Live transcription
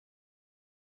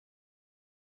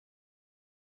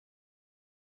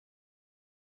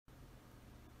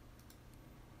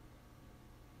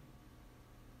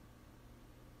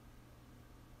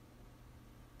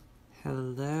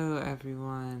Hello,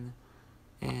 everyone,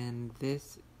 and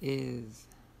this is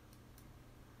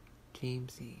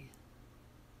Jamesy.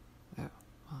 Oh,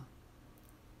 well,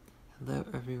 hello,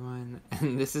 everyone,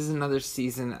 and this is another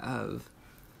season of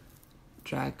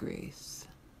Drag Race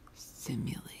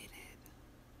Simulated.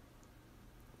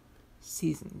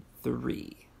 Season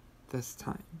 3 this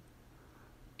time.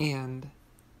 And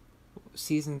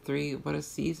Season 3, what a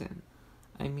season.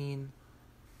 I mean,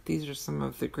 these are some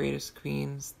of the greatest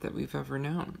queens that we've ever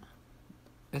known.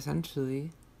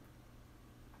 Essentially,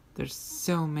 there's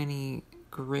so many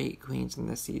great queens in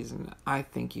this season. I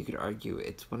think you could argue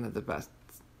it's one of the best.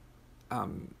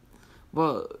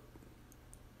 Well,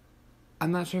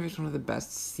 I'm not sure if it's one of the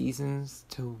best seasons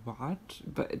to watch,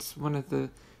 but it's one of the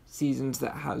seasons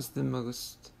that has the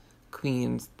most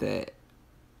queens that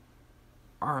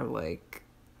are like,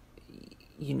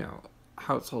 you know,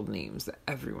 household names that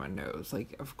everyone knows.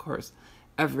 Like, of course,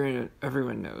 everyone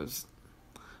knows.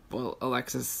 Well,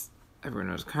 Alexis, everyone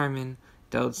knows Carmen,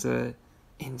 Delta,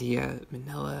 India,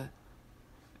 Manila,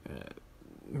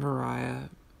 Mariah,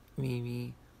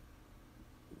 Mimi.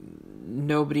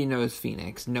 Nobody knows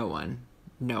Phoenix. No one.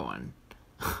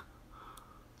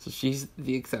 So she's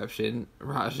the exception.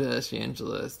 Raja,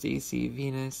 Shangela, Stacy,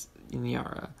 Venus, and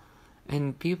Yara.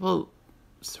 And people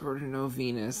sort of know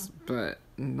Venus, but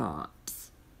not.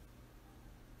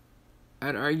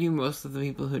 I'd argue most of the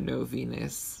people who know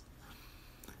Venus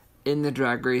in the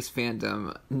Drag Race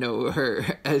fandom know her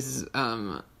as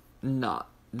not.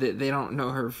 They don't know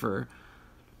her for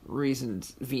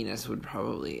reasons Venus would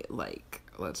probably like.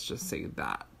 Let's just say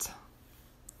that.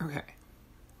 Okay.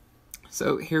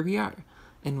 So here we are.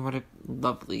 And what a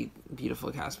lovely,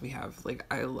 beautiful cast we have. Like,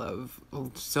 I love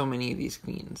so many of these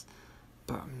queens.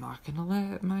 But I'm not gonna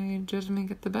let my judgment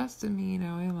get the best of me,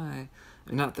 now am I?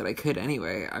 Not that I could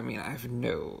anyway. I mean, I have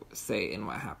no say in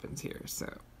what happens here,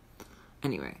 so.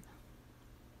 Anyway.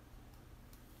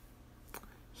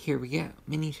 Here we go.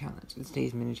 Mini challenge. In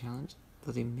today's mini challenge,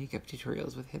 they'll do makeup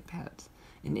tutorials with hip pads.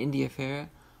 And India Farah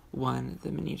won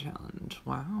the mini challenge.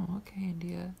 Wow, okay,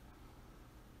 India.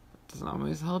 That doesn't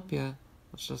always help you.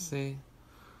 Let's just say.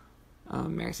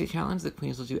 Maxi challenge, the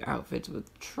queens will do outfits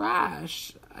with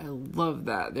trash. I love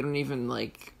that. They don't even,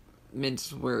 like,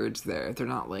 mince words there. They're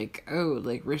not like, oh,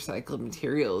 like, recycled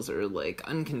materials or, like,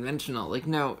 unconventional. Like,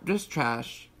 no, just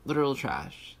trash. Literal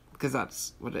trash. Because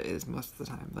that's what it is most of the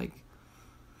time.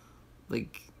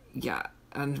 Like, yeah.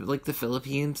 And, like, the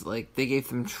Philippines, like, they gave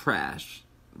them trash.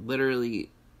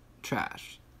 Literally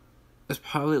trash. It was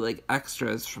probably, like,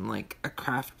 extras from, like, a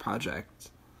craft project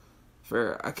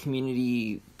for a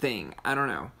community thing. I don't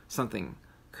know. Something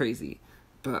crazy.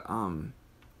 But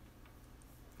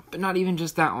not even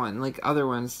just that one. Like, other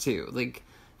ones, too. Like,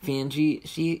 Fanji,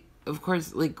 she, of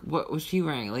course, like, what was she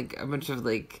wearing? Like, a bunch of,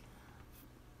 like,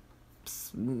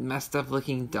 messed up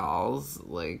looking dolls.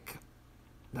 Like,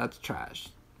 that's trash,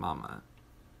 mama.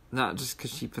 Not just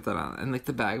because she put that on. And, like,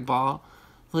 the bag ball.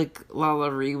 Like, Lala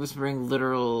Ree was wearing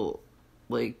literal,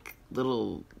 like,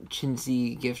 little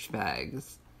chintzy gift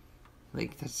bags.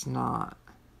 Like, that's not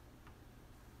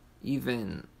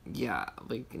even, yeah,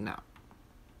 like, no.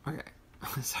 Okay.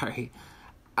 Sorry.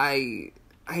 I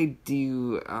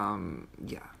do,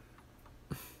 yeah.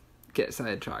 Get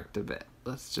sidetracked a bit,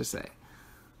 let's just say.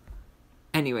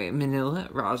 Anyway, Manila,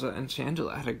 Raja, and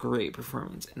Shangela had a great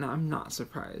performance, and I'm not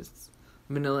surprised.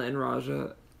 Manila and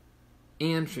Raja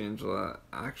and Shangela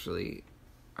actually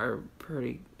are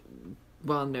pretty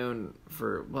well known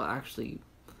for, well, actually,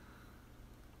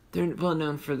 they're well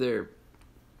known for their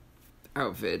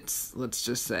outfits, let's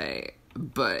just say,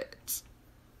 but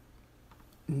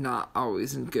not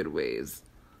always in good ways.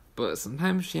 But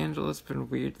sometimes Shangela's been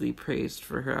weirdly praised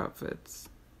for her outfits.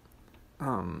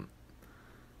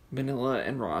 Manila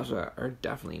and Raja are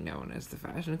definitely known as the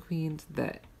fashion queens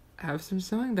that have some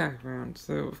sewing background,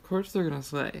 so of course they're gonna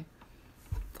slay. And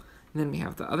then we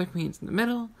have the other queens in the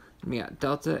middle, and we got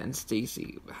Delta and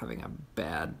Stacy having a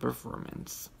bad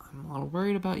performance. I'm a little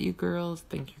worried about you girls.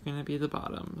 Think you're gonna be the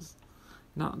bottoms.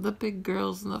 Not the big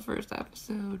girls in the first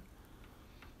episode.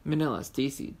 Manila,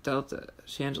 Stacy, Delta,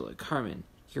 Shangela, Carmen,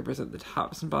 you represent the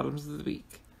tops and bottoms of the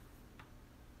week.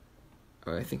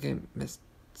 Oh, I think I missed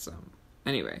some.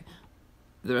 Anyway,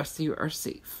 the rest of you are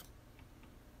safe.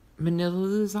 Manila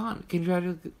Luzon,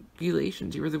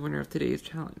 congratulations. You were the winner of today's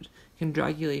challenge.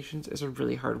 Congratulations is a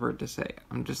really hard word to say.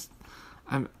 I'm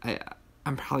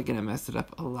probably gonna mess it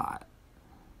up a lot.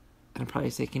 And I'd probably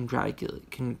say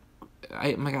congratulate.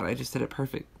 Oh my god, I just said it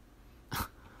perfect.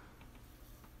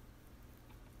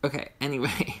 Okay,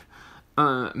 anyway.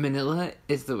 Manila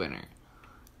is the winner.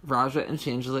 Raja and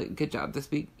Shangela, good job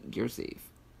this week. You're safe.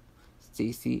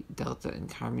 Stacy, Delta, and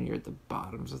Carmen, you're at the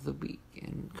bottoms of the week.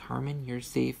 And Carmen, you're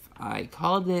safe. I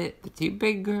called it. The two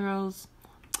big girls.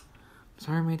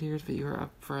 Sorry, my dears, but you are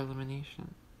up for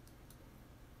elimination.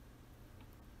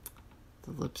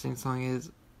 The lip sync song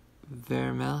is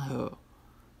Vermelho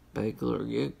by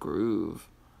Gloria Groove.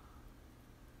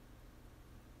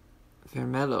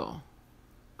 Vermelho.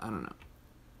 I don't know.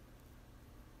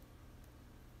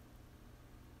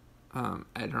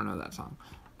 I don't know that song.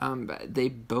 But they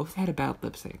both had a bad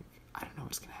lip sync. I don't know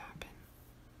what's gonna happen.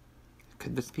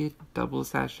 Could this be a double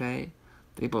sachet?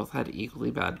 They both had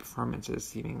equally bad performances,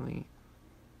 seemingly.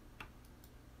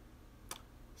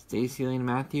 Stacey Lane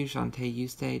Matthews, Shantae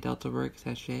Eustace, Delta Work,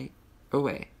 sachet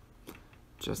away.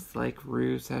 Just like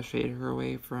Rue sashayed her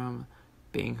away from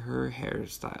being her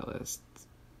hairstylist.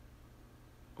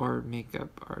 Or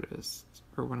makeup artist.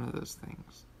 Or one of those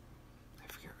things. I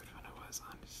forget which one it was,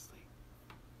 honestly.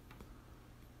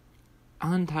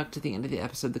 On talk to the end of the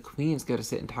episode, the queens go to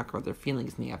sit and talk about their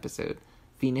feelings in the episode.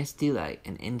 Venus Delight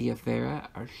and India Farah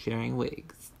are sharing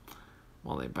wigs.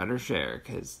 Well, they better share,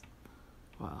 because,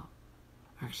 well,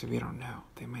 actually, we don't know.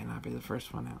 They might not be the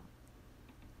first one out.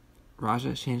 Raja,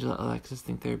 Shangela, Alexis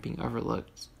think they're being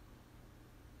overlooked.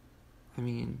 I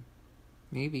mean,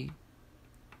 maybe.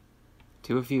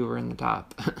 Two of you were in the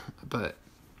top. But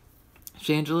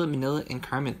Shangela, Manila, and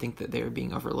Carmen think that they are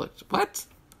being overlooked. What?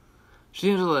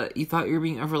 Shangela, you thought you were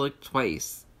being overlooked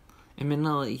twice. And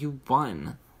Manila, you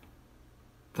won.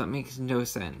 That makes no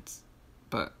sense.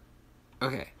 But,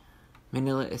 okay.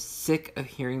 Manila is sick of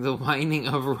hearing the whining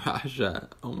of Raja.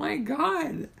 Oh my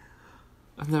god.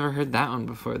 I've never heard that one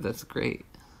before. That's great.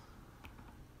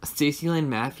 Stacey Lynn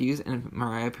Matthews and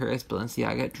Mariah Perez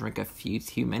Balenciaga drink a few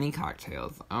too many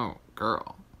cocktails. Oh,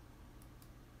 girl.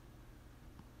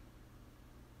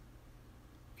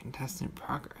 Contestant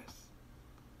progress.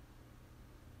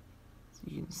 So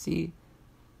you can see,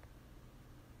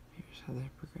 here's how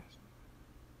they're progressing.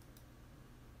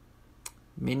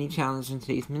 Mini challenge. In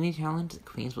today's mini challenge, the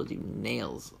queens will do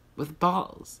nails with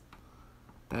balls.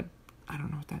 That, I don't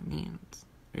know what that means.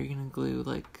 Are you gonna glue,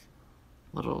 like,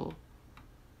 little,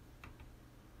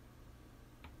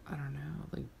 I don't know,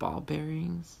 like ball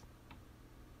bearings?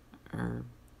 Or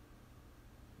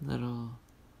little,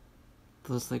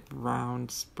 those, like,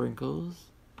 round sprinkles?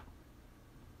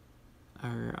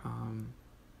 Or,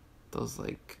 those,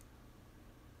 like,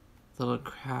 little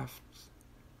craft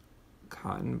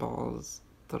cotton balls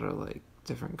that are, like,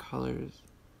 different colors.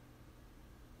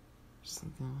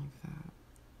 Something like that.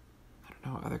 I don't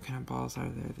know what other kind of balls are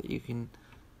there that you can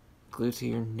glue to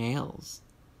your nails.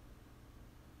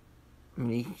 I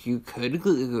mean, you could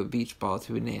glue a beach ball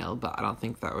to a nail, but I don't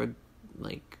think that would,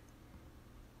 like,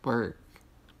 work.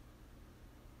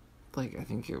 Like, I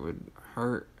think it would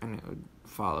hurt and it would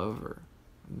fall over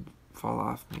and fall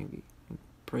off maybe and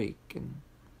break and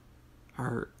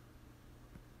hurt.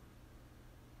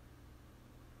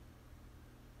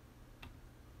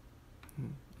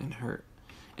 And hurt.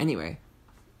 Anyway,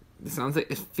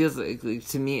 it feels like,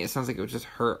 to me, it sounds like it would just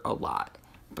hurt a lot.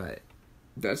 But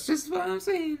that's just what I'm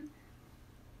saying.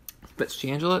 But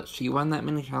Shangela, she won that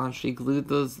mini challenge. She glued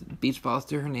those beach balls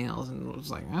to her nails and was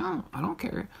like, oh, I don't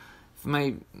care if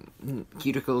my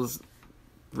cuticles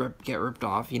get ripped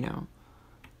off, you know.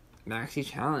 Maxi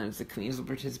challenge. The queens will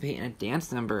participate in a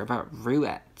dance number about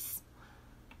Ruettes.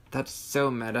 That's so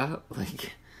meta.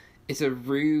 Like, it's a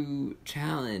Rue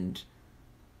challenge.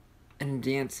 And a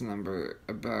dance number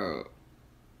about,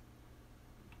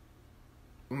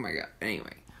 oh my god,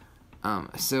 anyway.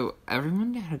 So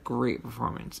everyone had a great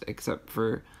performance, except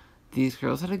for these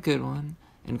girls had a good one,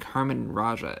 and Carmen and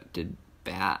Raja did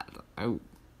bad. Oh,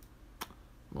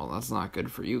 well, that's not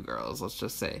good for you girls, let's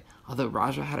just say. Although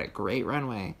Raja had a great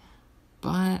runway,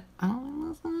 but I don't think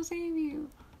that's gonna save you.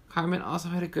 Carmen also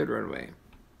had a good runway.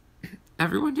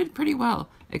 Everyone did pretty well,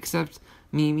 except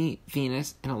Mimi,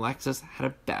 Venus, and Alexis had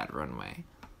a bad runway.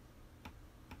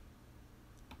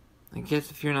 I guess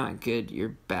if you're not good,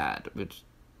 you're bad, which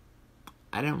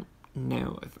I don't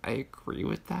know if I agree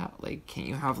with that. Like, can't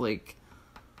you have, like,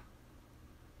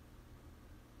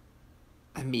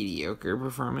 a mediocre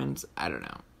performance? I don't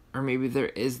know. Or maybe there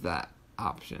is that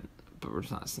option, but we're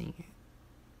just not seeing it.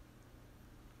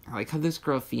 I like how this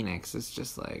girl Phoenix is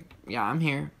just like, yeah, I'm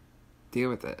here. Deal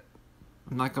with it.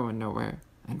 I'm not going nowhere.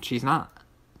 And she's not.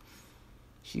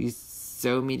 She's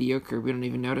so mediocre, we don't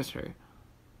even notice her.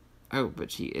 Oh,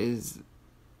 but she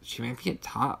might be at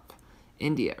top.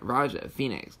 India, Raja,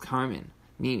 Phoenix, Carmen,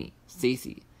 Mimi,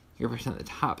 Stacey. You're percent the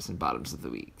tops and bottoms of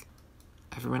the week.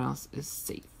 Everyone else is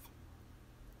safe.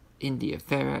 India,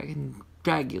 Farah,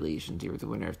 congratulations, you were the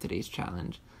winner of today's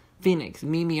challenge. Phoenix,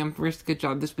 Mimi, I'm first. Good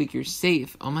job this week. You're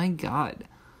safe. Oh my god.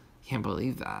 Can't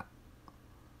believe that.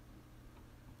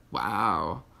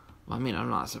 Wow. Well, I mean, I'm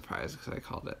not surprised because I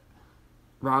called it.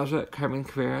 Raja, Carmen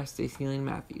Carrera, Stacey Lane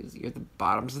Matthews. You're the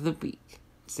bottoms of the week.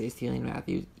 Stacey Lane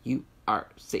Matthews, you are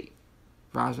safe.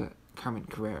 Raja, Carmen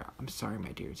Carrera, I'm sorry,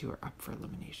 my dears. You are up for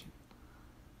elimination.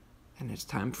 And it's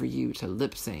time for you to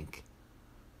lip sync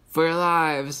for your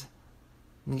lives.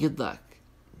 And good luck.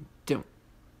 Don't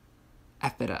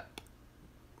F it up.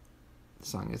 The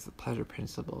song is The Pleasure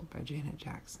Principle by Janet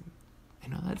Jackson. I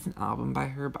know that's an album by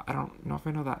her, but I don't know if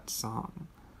I know that song.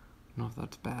 I don't know if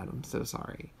that's bad. I'm so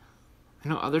sorry. I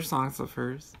know other songs of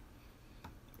hers.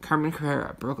 Carmen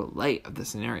Carrera broke a light of the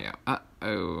scenario.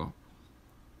 Uh-oh.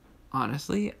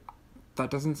 Honestly, that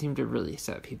doesn't seem to really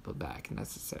set people back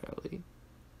necessarily.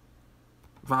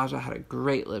 Raja had a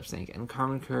great lip sync, and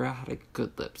Carmen Carrera had a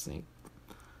good lip sync.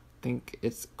 I think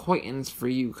it's quaintance for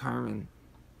you, Carmen.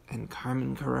 And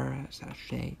Carmen Carrera,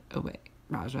 sashay away.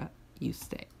 Raja, you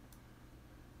stay.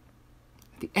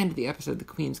 At the end of the episode, the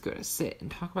queens go to sit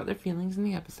and talk about their feelings in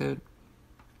the episode.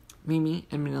 Mimi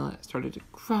and Manila started to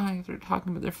cry, started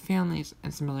talking about their families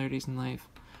and similarities in life.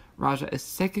 Raja is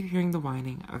sick of hearing the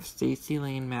whining of Stacey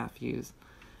Lane Matthews.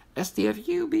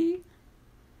 SDFUB.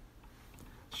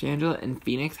 Shangela and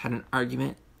Phoenix had an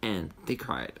argument and they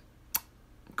cried.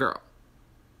 Girl.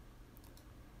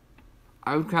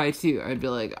 I would cry too. I'd be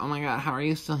like, oh my god, how are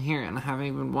you still here and I haven't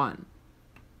even won?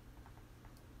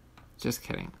 Just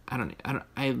kidding.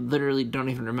 I literally don't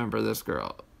even remember this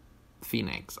girl,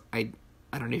 Phoenix. I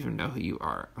don't even know who you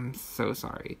are. I'm so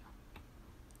sorry.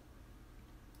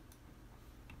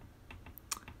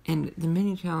 In the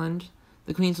mini challenge,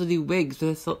 the queens will do wigs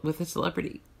with a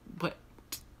celebrity. What?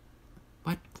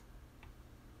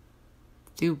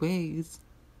 Do wigs?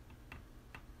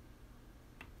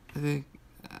 I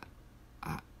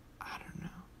don't know.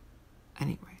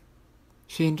 Anyway,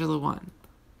 Shangela won.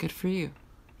 Good for you.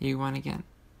 You won again.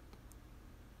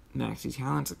 Maxi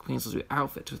Challenge, the queens will do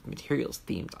outfits with materials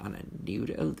themed on a nude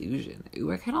illusion.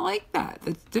 Ooh, I kind of like that.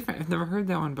 That's different. I've never heard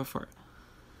that one before.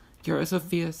 Yara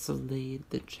Sofia slayed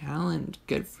the challenge.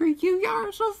 Good for you,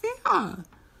 Yara Sofia.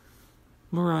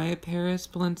 Mariah Paris,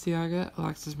 Balenciaga,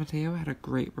 Alexis Mateo had a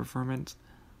great performance.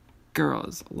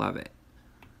 Girls, love it.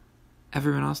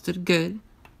 Everyone else did good,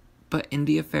 but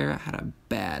India Farah had a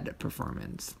bad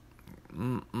performance.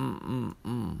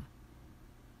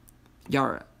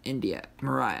 Yara, India,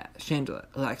 Mariah, Shangela,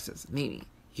 Alexis, Mimi.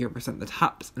 You represent the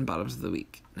tops and bottoms of the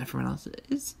week, and everyone else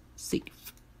is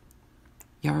safe.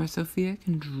 Yara Sofia,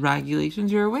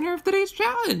 congratulations, you're a winner of today's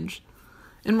challenge.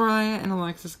 And Mariah and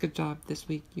Alexis, good job this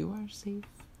week. You are safe.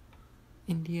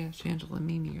 India, Shangela, and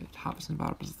Mimi are the tops and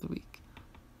bottoms of the week.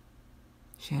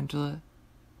 Shangela,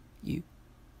 you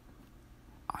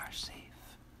are safe.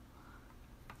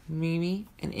 Mimi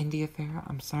and India Farah,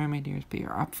 I'm sorry, my dears, but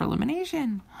you're up for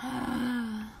elimination.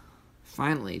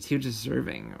 Finally, two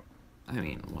deserving. I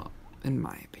mean, well, in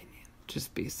my opinion,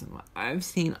 just based on what I've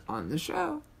seen on the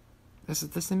show. This is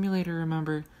the simulator,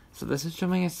 remember? So this is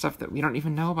showing us stuff that we don't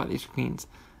even know about these queens.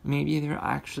 Maybe they're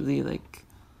actually, like,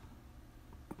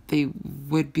 they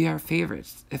would be our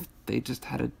favorites if they just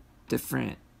had a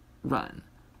different run.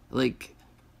 Like,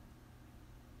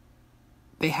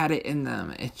 they had it in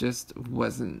them. It just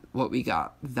wasn't what we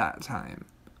got that time.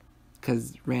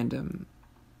 Because random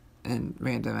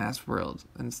ass world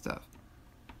and stuff.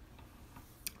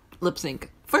 Lip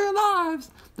sync for your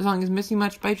lives. The song is Miss You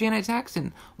Much by Janet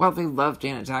Jackson. Well, they love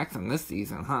Janet Jackson this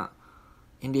season, huh?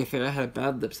 India Farah had a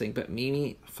bad lip sync, but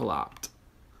Mimi flopped.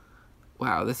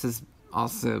 Wow, this is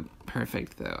also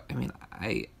perfect, though. I mean,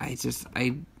 I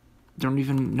don't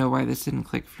even know why this didn't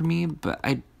click for me, but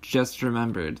I just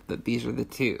remembered that these are the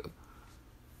two.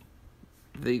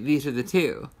 These are the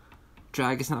two.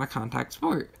 Drag is not a contact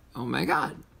sport. Oh my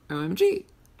god. OMG.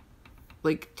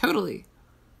 Like, totally.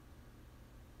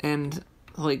 And,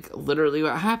 like, literally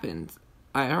what happened.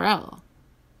 IRL.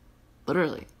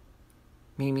 Literally.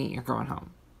 Mimi, you're going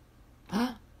home.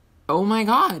 Oh my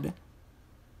god.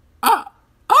 Oh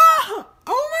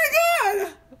my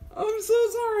god! I'm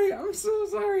so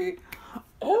sorry.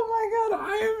 Oh my god,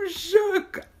 I am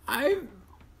shook. I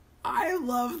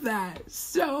love that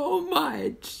so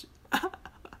much.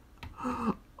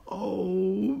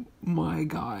 Oh my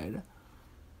god.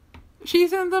 She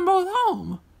sent them both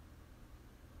home.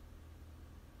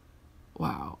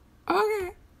 Wow.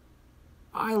 Okay.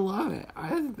 I love it. I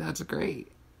think that's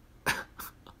great.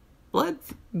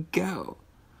 Let's go.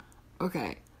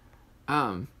 Okay.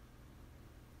 Wow.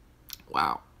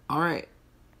 Alright.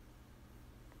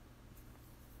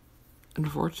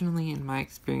 Unfortunately, in my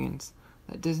experience,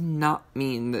 that does not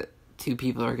mean that two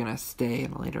people are gonna stay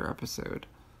in a later episode.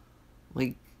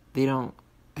 Like, they don't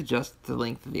adjust the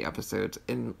length of the episodes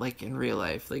in real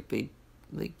life.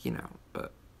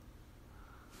 But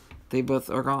they both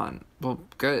are gone. Well,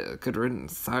 good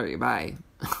riddance. Sorry, bye.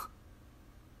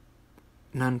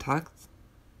 None tucked?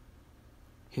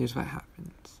 Here's what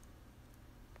happens.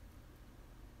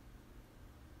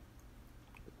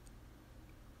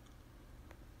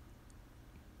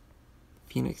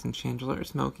 Phoenix and Chandler are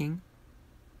smoking.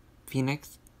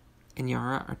 Phoenix and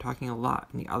Yara are talking a lot,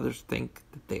 and the others think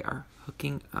that they are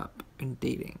hooking up and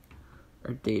dating.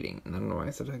 Or dating, and I don't know why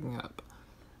I said hooking up.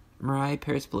 Mariah,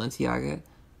 Paris, Balenciaga,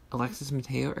 Alexis,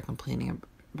 Mateo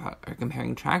are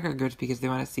comparing track records because they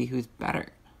want to see who's better.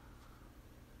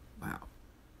 Wow.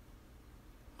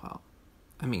 Well,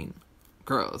 I mean,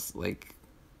 girls,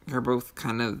 you're both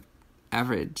kind of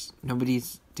average.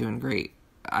 Nobody's doing great,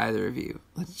 either of you,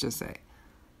 let's just say.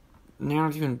 They're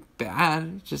not even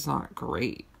bad, it's just not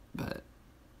great, but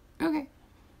okay.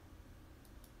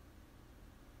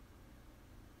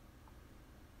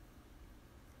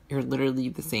 You're literally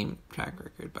the same track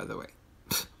record, by the way.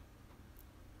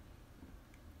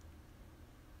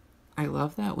 I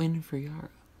love that win for Yara.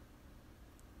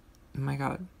 Oh my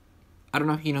god. I don't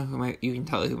know if you know you can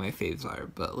tell who my faves are,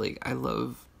 but I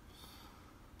love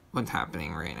what's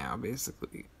happening right now,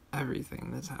 basically. Everything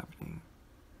that's happening.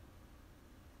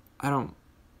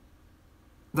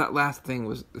 That last thing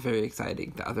was very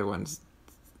exciting. The other ones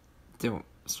don't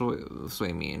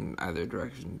sway me in either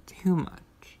direction too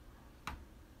much.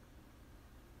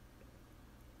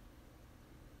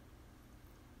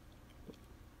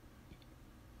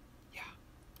 Yeah.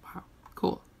 Wow.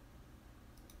 Cool.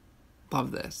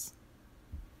 Love this.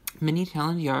 Mini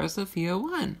challenge Yara Sophia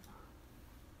won.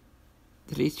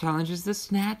 Today's challenge is the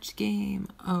Snatch Game.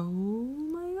 Oh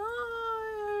my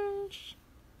gosh.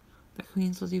 The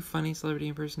queens will do funny celebrity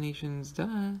impersonations,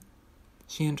 duh.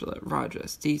 Shangela, Raja,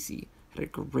 Stacey had a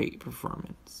great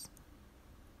performance.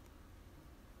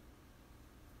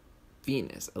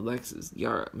 Venus, Alexis,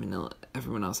 Yara, Manila,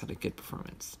 everyone else had a good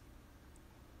performance.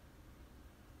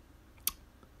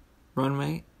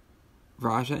 Runway,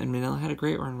 Raja and Manila had a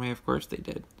great runway, of course they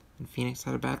did. And Phoenix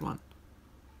had a bad one.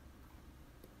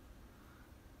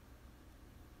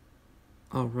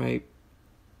 Alright.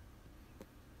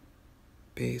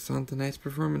 Based on tonight's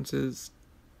performances,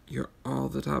 you're all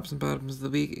the tops and bottoms of the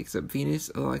week, except Venus,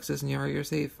 Alexis, and Yara, you're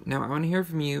safe. Now, I want to hear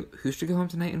from you. Who should go home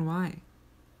tonight and why?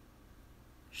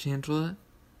 Shangela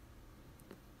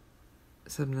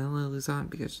said Manila Luzon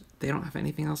because they don't have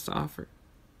anything else to offer.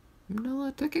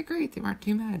 Manila took it great. They weren't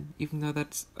too mad, even though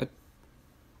that's a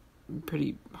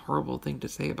pretty horrible thing to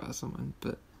say about someone.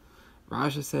 But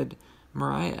Raja said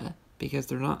Mariah because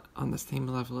they're not on the same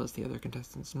level as the other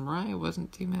contestants, and Mariah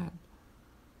wasn't too mad.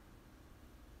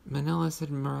 Manila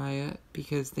said Mariah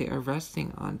because they are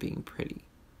resting on being pretty,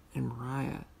 and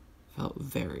Mariah felt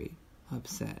very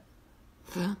upset.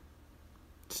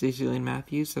 Stacey Lane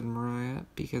Matthews said Mariah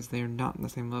because they are not on the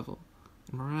same level,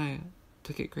 and Mariah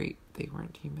took it great. They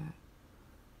weren't too mad.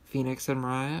 Phoenix said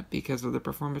Mariah because of the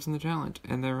performance in the challenge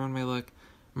and their runway look.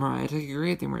 Mariah took it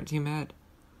great. They weren't too mad.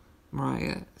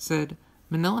 Mariah said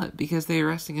Manila because they are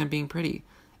resting on being pretty,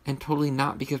 and totally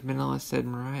not because Manila said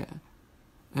Mariah.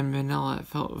 And Manila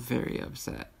felt very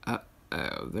upset.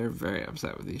 They're very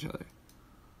upset with each other.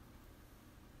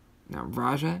 Now,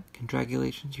 Raja,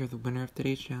 congratulations, you're the winner of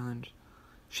today's challenge.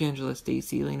 Shangela,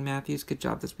 Stacey, Lane Matthews, good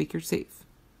job this week, you're safe.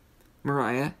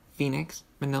 Mariah, Phoenix,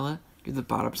 Manila, you're the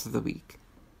bottoms of the week.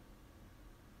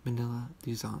 Manila,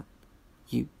 Luzon,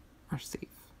 you are safe.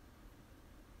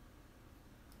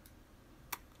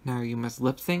 Now you must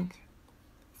lip sync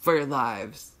for your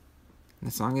lives. And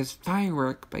the song is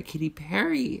Firework by Katy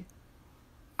Perry.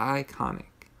 Iconic.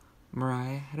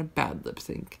 Mariah had a bad lip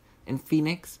sync, and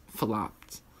Phoenix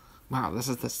flopped. Wow, this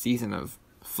is the season of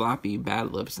floppy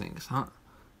bad lip syncs, huh?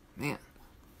 Man.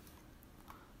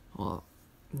 Well,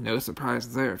 no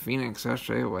surprise there. Phoenix got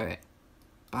straight away.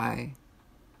 Bye.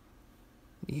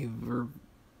 You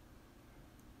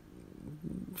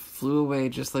flew away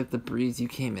just like the breeze you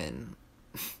came in.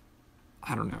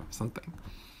 I don't know, something.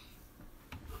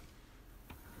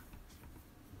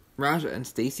 Raja and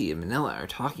Stacey and Manila are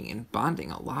talking and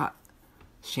bonding a lot.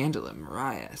 Shangela and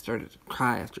Mariah started to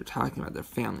cry after talking about their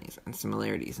families and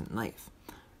similarities in life.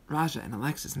 Raja and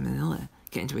Alexis and Manila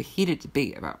get into a heated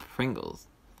debate about Pringles.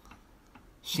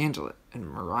 Shangela and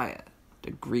Mariah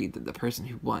agreed that the person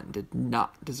who won did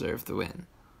not deserve the win.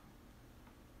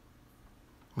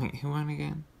 Wait, who won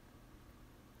again?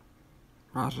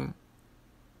 Raja?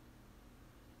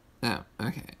 Oh,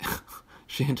 okay.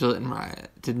 Shangela and Mariah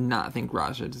did not think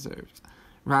Raja deserved.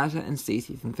 Raja and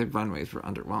Stacey think their runways were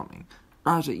underwhelming.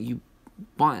 Raja, you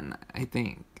won, I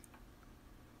think.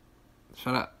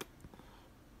 Shut up.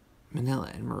 Manila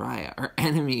and Mariah are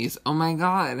enemies. Oh my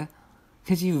god.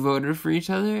 Because you voted for each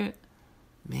other?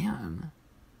 Man.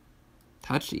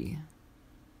 Touchy.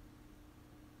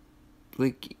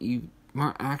 Like, you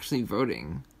weren't actually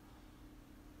voting.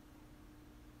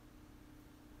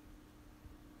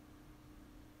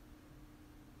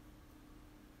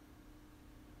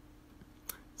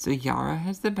 So Yara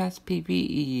has the best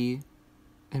PPE,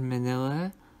 and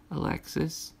Manila,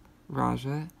 Alexis,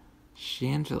 Raja,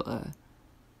 Shangela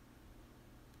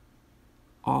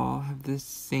all have the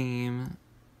same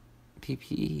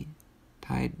PPE,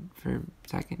 tied for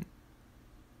second.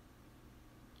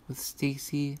 With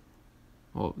Stacey,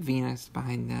 well, Venus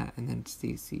behind that, and then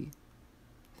Stacey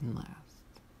in last.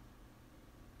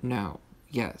 No,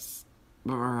 yes,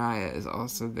 but Mariah is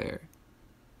also there,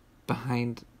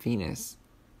 behind Venus.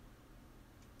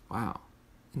 Wow.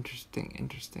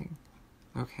 Interesting.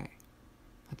 Okay.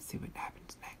 Let's see what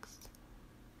happens next.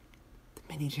 The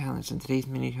mini challenge. In today's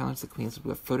mini challenge, the queens will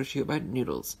do a photo shoot about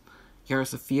noodles. Yara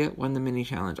Sofia won the mini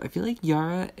challenge. I feel like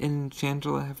Yara and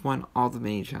Shangela have won all the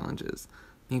mini challenges.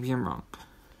 Maybe I'm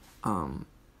wrong.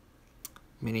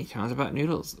 Mini challenge about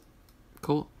noodles.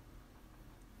 Cool.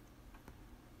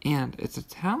 And it's a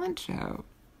talent show.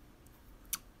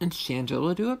 And Shangela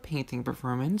will do a painting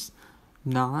performance.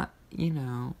 Not,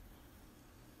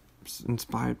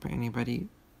 inspired by anybody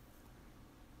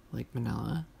like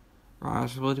Manila.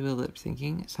 Raj will do a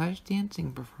lip-syncing /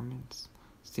 dancing performance.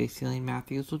 Stacey Lane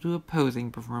Matthews will do a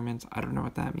posing performance. I don't know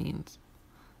what that means.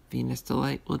 Venus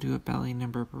Delight will do a ballet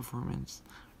number performance.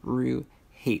 Rue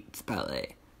hates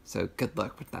ballet, so good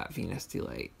luck with that, Venus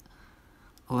Delight.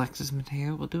 Alexis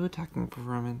Mateo will do a talking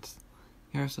performance.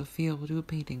 Yara Sofia will do a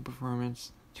painting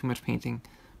performance. Too much painting.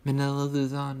 Manila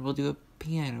Luzon will do a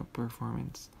piano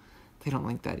performance. They don't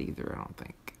like that either, I don't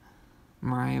think.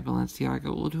 Mariah Balenciaga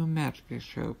will do a magic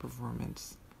show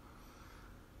performance.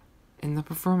 And the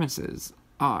performances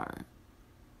are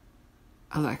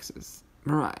Alexis,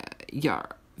 Mariah,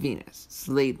 Yara, Venus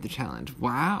slayed the challenge.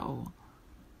 Wow!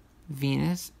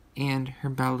 Venus and her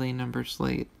ballet number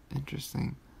slayed.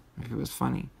 Interesting. Maybe it was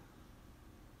funny.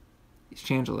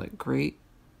 Shangela, great.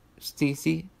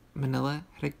 Stacey, Manila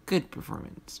had a good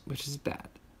performance, which is bad.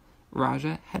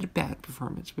 Raja had a bad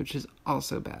performance, which is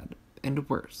also bad, and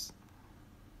worse.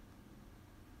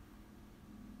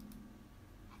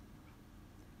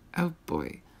 Oh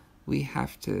boy, we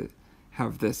have to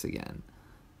have this again.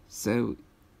 So,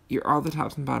 you're all the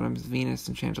tops and bottoms, Venus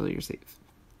and Shangela, you're safe.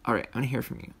 Alright, I want to hear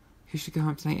from you. Who should go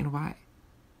home tonight and why?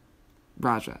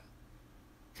 Raja.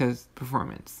 Because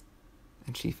performance.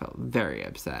 And she felt very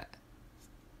upset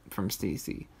from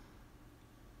Stacey.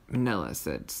 Manila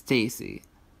said Stacey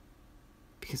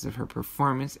because of her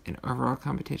performance and overall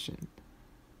competition.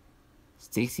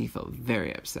 Stacey felt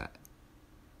very upset.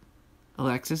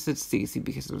 Alexis said Stacey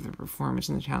because of their performance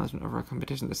in the challenge and overall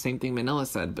competition. The same thing Manila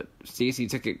said, but Stacey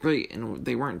took it great and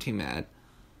they weren't too mad.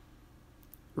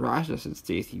 Raja said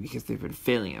Stacey because they've been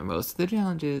failing at most of the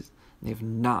challenges and they've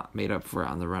not made up for it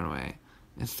on the runway.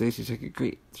 And Stacey took it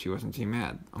great. She wasn't too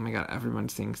mad. Oh my god,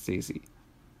 everyone's saying Stacey.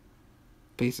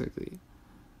 Basically.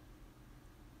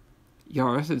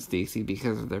 Yara said Stacey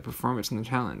because of their performance in the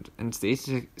challenge. And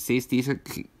Stacey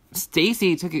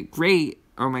took it great.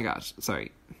 Oh my gosh,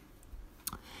 sorry.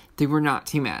 They were not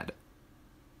too mad.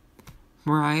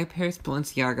 Mariah Paris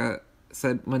Balenciaga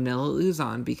said Manila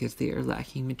Luzon because they are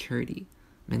lacking maturity.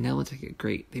 Manila took it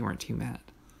great. They weren't too mad.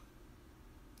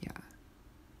 Yeah.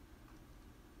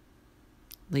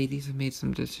 Ladies have made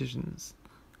some decisions.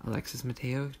 Alexis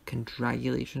Mateo,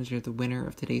 congratulations, you're the winner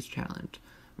of today's challenge.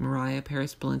 Mariah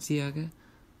Paris Balenciaga,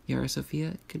 Yara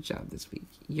Sofia, good job this week.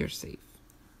 You're safe.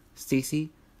 Stacey,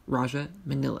 Raja,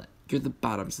 Manila, you're the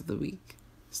bottoms of the week.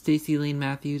 Stacey Lane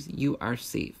Matthews, you are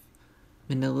safe.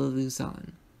 Manila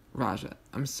Luzon, Raja,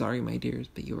 I'm sorry my dears,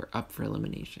 but you are up for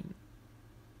elimination.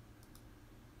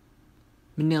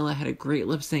 Manila had a great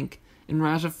lip sync, and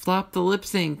Raja flopped the lip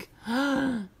sync.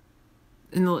 And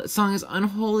the song is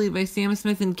Unholy by Sam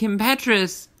Smith and Kim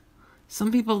Petras.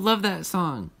 Some people love that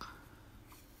song.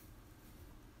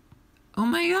 Oh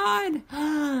my god!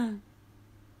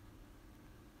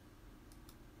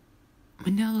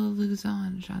 Manila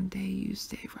Luzon, Shantae, you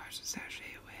stay, Raja sashay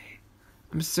away.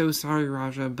 I'm so sorry,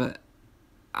 Raja, but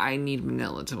I need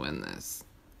Manila to win this.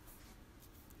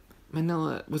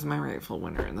 Manila was my rightful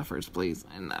winner in the first place,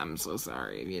 and I'm so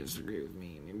sorry if you disagree with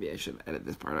me. Maybe I should edit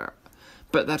this part out.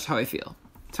 But that's how I feel.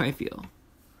 That's how I feel.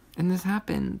 And this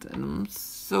happened, and I'm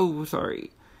so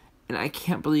sorry. And I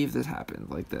can't believe this happened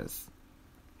like this.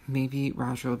 Maybe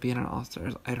Raja will be in an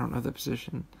All-Stars. I don't know the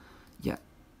position yet,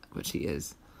 but she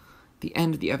is. The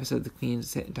end of the episode, the queens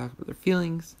sit and talk about their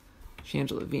feelings.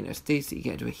 Shangela, Venus, Stacy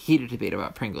get into a heated debate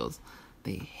about Pringles.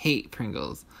 They hate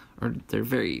Pringles, or they're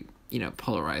very,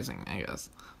 polarizing, I guess.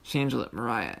 Shangela,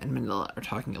 Mariah, and Manila are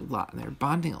talking a lot, and they're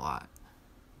bonding a lot.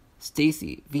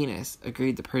 Stacy, Venus,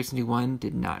 agreed the person who won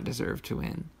did not deserve to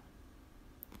win.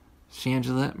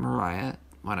 Shangela, Mariah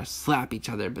want to slap each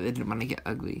other, but they didn't want to get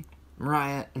ugly.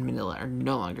 Mariah and Manila are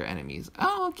no longer enemies.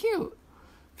 Oh, cute!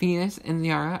 Venus and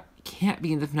Yara can't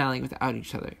be in the finale without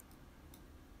each other.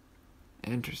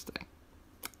 Interesting.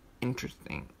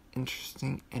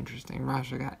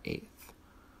 Raja got 8th.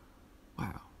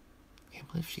 Wow. I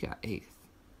can't believe she got 8th.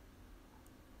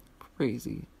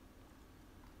 Crazy.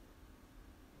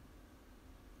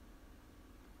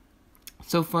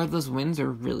 So far, those wins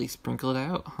are really sprinkled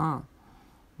out, huh?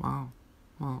 Wow.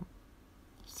 Well,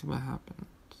 let's see what happens.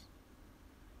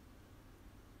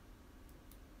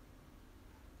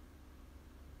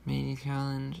 Mini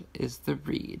challenge is the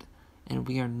read, and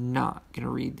we are not going to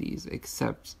read these,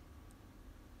 except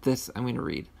this I'm going to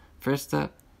read. First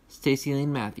up, Stacey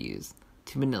Lane Matthews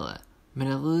to Manila.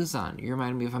 Manila Luzon, you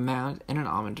remind me of a mound and an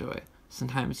almond joy.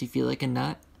 Sometimes you feel like a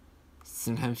nut,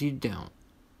 sometimes you don't.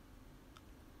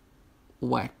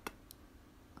 What?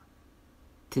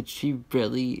 Did she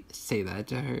really say that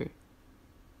to her?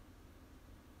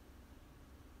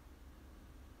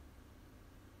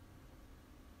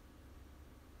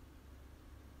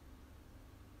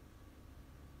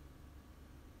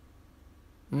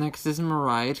 Next is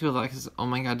Mariah to Alexis. Oh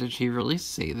my god, did she really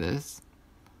say this?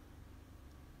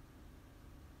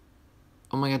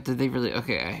 Oh my god, did they really?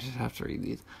 Okay, I just have to read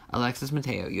these. Alexis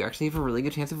Mateo, you actually have a really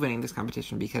good chance of winning this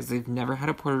competition because they've never had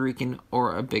a Puerto Rican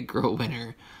or a big girl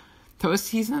winner. That was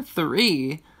season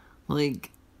 3.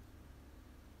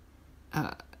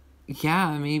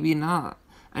 Yeah, maybe not.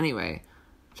 Anyway,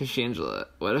 to Shangela,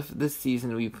 what if this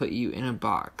season we put you in a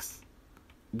box?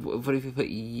 What if we put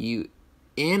you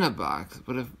in a box?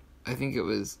 What if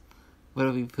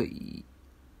we put you...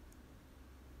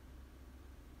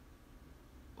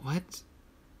 What?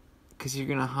 Because you're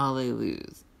gonna Holly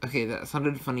lose. Okay, that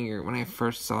sounded funnier when I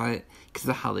first saw it, because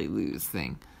the Holly lose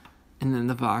thing. And then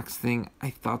the box thing, I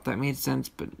thought that made sense,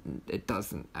 but it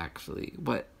doesn't actually.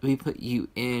 What? We put you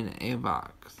in a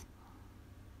box.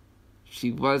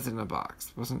 She was in a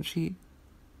box, wasn't she?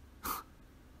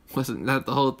 Wasn't that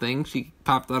the whole thing? She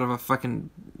popped out of a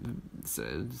fucking...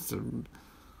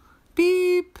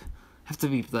 beep! Have to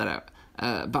beep that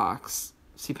out. Box.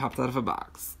 She popped out of a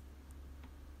box.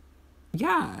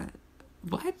 Yeah.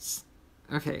 What?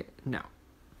 Okay, no.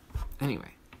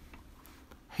 Anyway.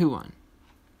 Who won?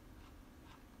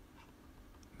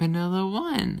 Manila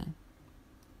won.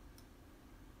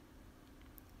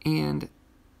 And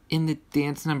in the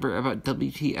dance number about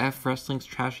WTF Wrestling's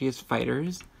Trashiest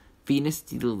Fighters, Venus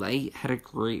Delight had a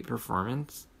great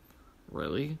performance.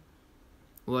 Really?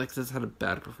 Alexis had a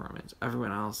bad performance.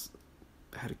 Everyone else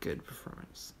had a good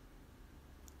performance.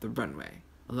 The runway.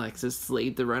 Alexis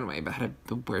slayed the runway, but had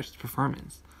the worst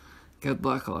performance. Good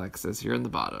luck, Alexis. You're in the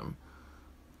bottom.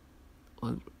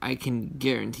 I can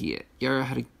guarantee it. Yara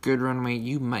had a good runway.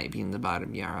 You might be in the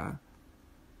bottom, Yara.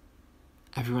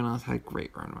 Everyone else had a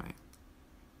great runway.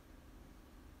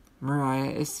 Mariah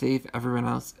is safe. Everyone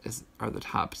else are the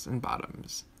tops and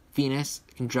bottoms. Venus,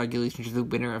 congratulations to the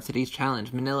winner of today's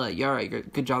challenge. Manila, Yara,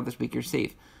 good job this week. You're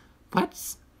safe.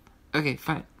 What? Okay,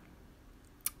 fine.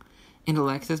 And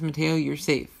Alexis, Mateo, you're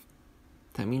safe.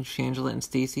 That means Shangela and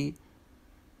Stacy,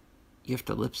 you have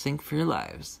to lip sync for your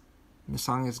lives. And the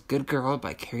song is Good Girl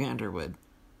by Carrie Underwood.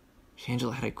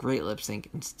 Shangela had a great lip sync,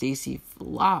 and Stacy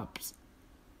flopped.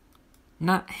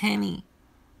 Not Henny.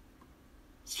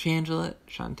 Shangela,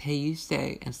 Shantae, you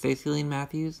stay, and Stacey Lane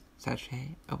Matthews,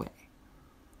 sachet away.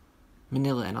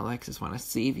 Manila and Alexis want to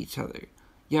save each other.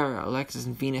 Yara, Alexis,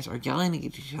 and Venus are yelling at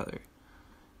each other.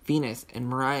 Venus and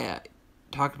Mariah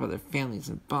talk about their families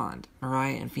and bond.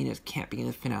 Mariah and Venus can't be in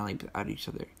the finale without each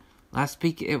other. Last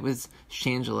week it was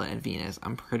Shangela and Venus,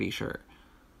 I'm pretty sure.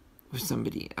 It was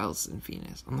somebody else in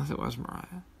Venus, unless it was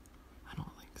Mariah. I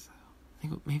don't think so. I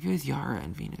think maybe it was Yara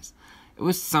and Venus. It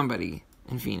was somebody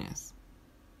in Venus.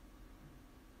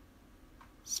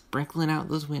 Sprinkling out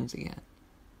those wins again.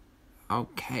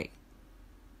 Okay.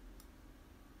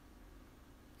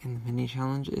 And the mini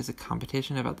challenge is a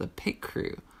competition about the pit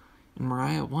crew. And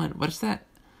Mariah won. What is that?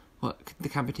 What could the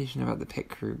competition about the pit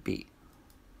crew be?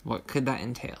 What could that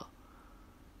entail?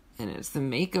 And it's the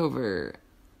makeover.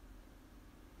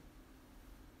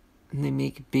 And they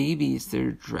make babies.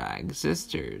 They're drag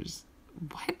sisters.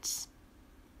 What?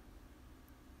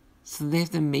 So they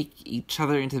have to make each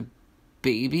other into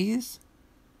babies?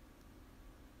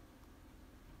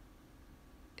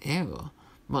 Ew.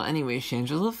 Well, anyway,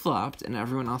 Shangela flopped, and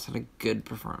everyone else had a good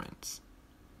performance.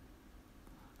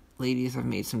 Ladies have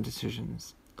made some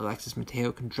decisions. Alexis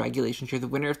Mateo, congratulations, you're the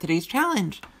winner of today's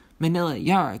challenge. Manila,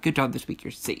 Yara, good job this week,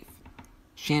 you're safe.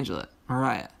 Shangela,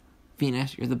 Mariah,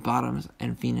 Venus, you're the bottoms,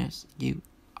 and Venus, you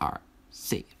are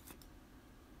safe.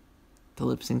 The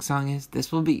lip sync song is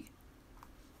This Will Be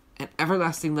An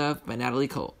Everlasting Love by Natalie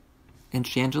Cole. And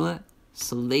Shangela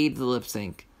slayed the lip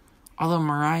sync. Although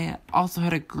Mariah also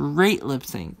had a great lip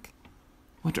sync.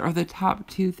 Which are the top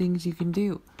two things you can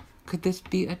do? Could this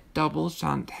be a double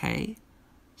Shantae?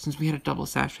 Since we had a double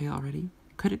sachet already.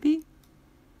 Could it be?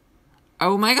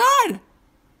 Oh my god!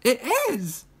 It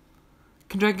is!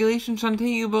 Congratulations, Shantae,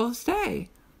 you both stay.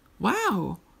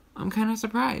 Wow. I'm kind of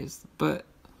surprised. But,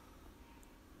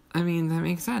 I mean, that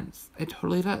makes sense. It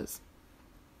totally does.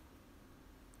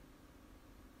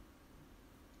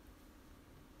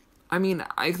 I mean,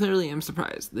 I clearly am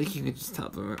surprised. Like, you can just tell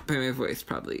by my voice,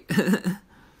 probably.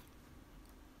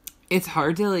 It's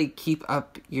hard to, like, keep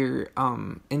up your,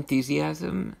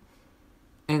 enthusiasm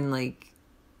and, like,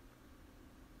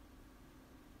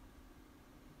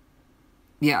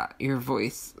 yeah, your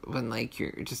voice when, like,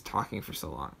 you're just talking for so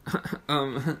long.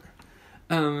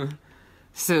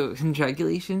 So,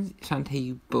 congratulations, Shantae,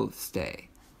 you both stay.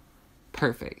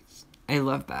 Perfect. I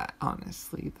love that,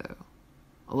 honestly, though.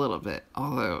 A little bit,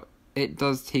 although it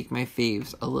does take my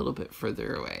faves a little bit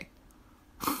further away.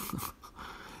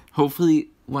 Hopefully,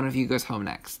 one of you goes home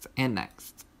next, and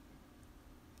next.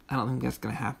 I don't think that's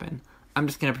gonna happen. I'm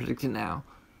just gonna predict it now.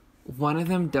 One of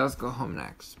them does go home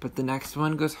next, but the next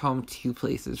one goes home 2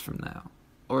 places from now.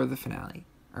 Or the finale,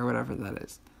 or whatever that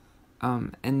is.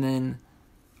 And then,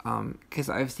 because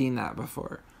I've seen that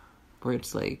before, where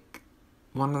it's like,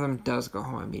 one of them does go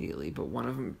home immediately, but one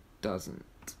of them doesn't.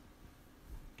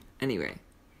 Anyway.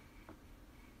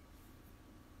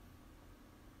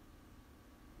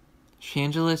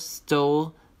 Shangela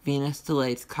stole Venus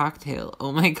Delight's cocktail.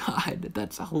 Oh my god,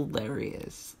 that's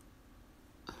hilarious.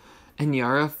 And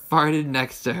Yara farted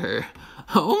next to her.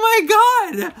 Oh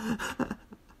my god!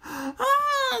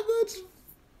 Ah, that's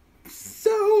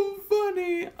so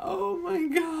funny. Oh my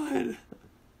god.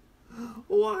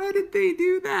 Why did they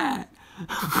do that?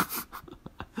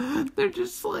 They're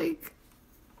just like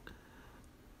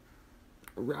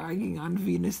ragging on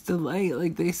Venus Delight,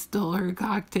 like they stole her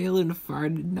cocktail and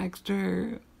farted next to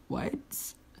her.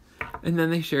 What? And then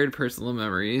they shared personal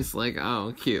memories, like,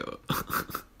 oh, cute.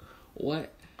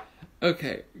 What?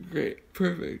 Okay, great,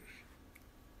 perfect.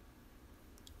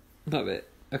 Love it.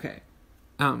 Okay.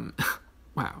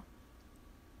 Wow.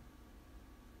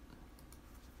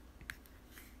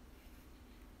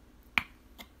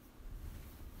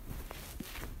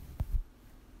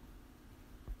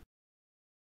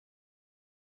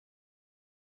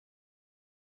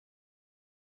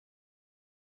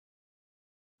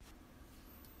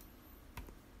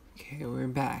 Okay, we're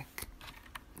back.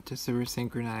 Just so we're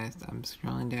synchronized, I'm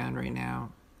scrolling down right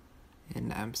now,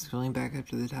 and I'm scrolling back up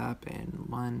to the top, and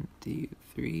 1, 2,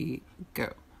 3,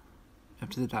 go. Up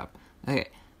to the top. Okay,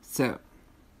 so,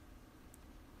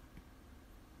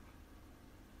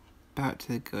 about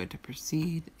to go to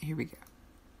proceed. Here we go.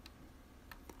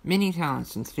 Mini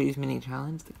challenge. In today's mini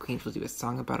challenge, the queens will do a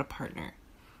song about a partner.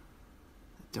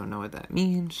 Don't know what that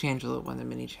means. Shangela won the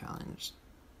mini challenge.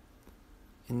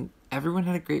 And everyone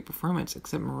had a great performance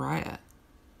except Mariah.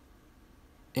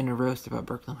 In a roast about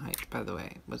Brooklyn Heights, by the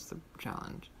way, was the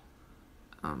challenge.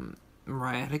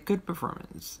 Mariah had a good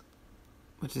performance,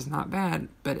 which is not bad,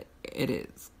 but it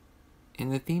is. And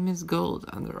the theme is gold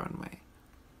on the runway.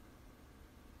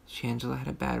 Shangela had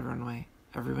a bad runway.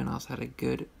 Everyone else had a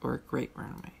good or a great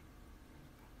runway.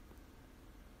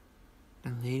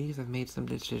 And ladies have made some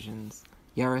decisions.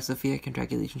 Yara Sophia,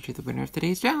 congratulations to the winner of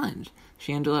today's challenge.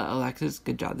 Shangela, Alexis,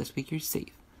 good job this week, you're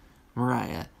safe.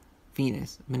 Mariah,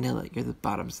 Venus, Manila, you're the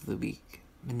bottoms of the week.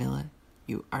 Manila,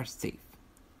 you are safe.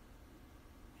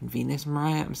 And Venus and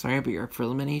Mariah, I'm sorry, but you're up for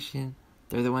elimination.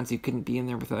 They're the ones who couldn't be in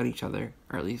there without each other,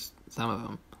 or at least some of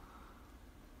them.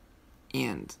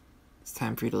 And it's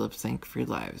time for you to lip sync for your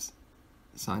lives.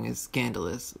 The song is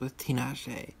Scandalous with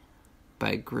Tinashe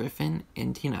by Griffin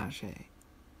and Tinashe.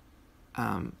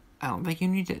 I don't think you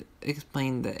need to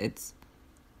explain that it's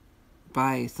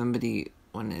by somebody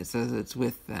when it says it's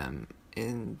with them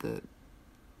in the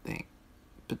thing.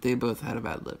 But they both had a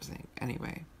bad lip sync.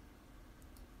 Anyway.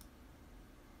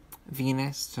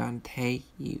 Venus, Shantae,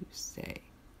 you stay.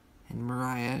 And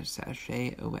Mariah,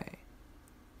 sashay away.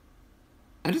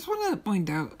 I just want to point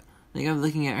out, like, I'm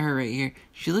looking at her right here.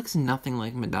 She looks nothing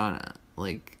like Madonna.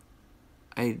 Like,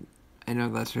 I I know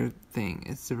that's her thing.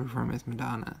 It's to perform as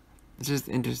Madonna. It's just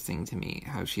interesting to me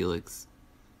how she looks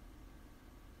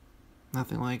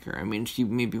nothing like her. I mean, she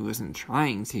maybe wasn't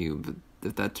trying to, but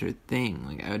if that's her thing,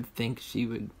 like, I would think she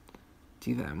would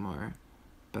do that more.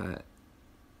 But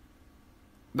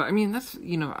I mean, that's, I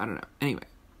don't know. Anyway,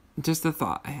 just a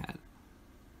thought I had.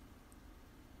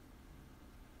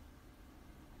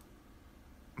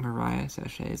 Mariah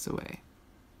sashays away.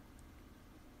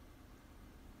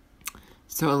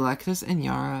 So Alexis and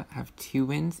Yara have 2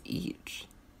 wins each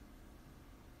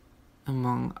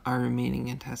among our remaining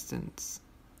contestants.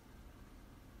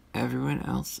 Everyone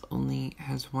else only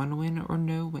has 1 win or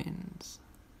no wins,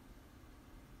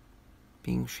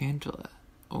 being Shangela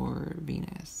or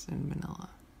Venus and Manila,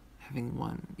 having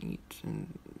 1 each,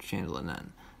 and Shangela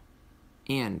none.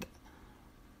 And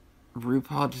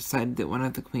RuPaul decided that one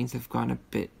of the queens have gone a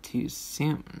bit too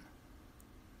soon.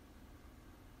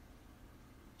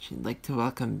 She'd like to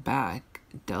welcome back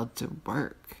Delta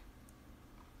Work.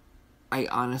 I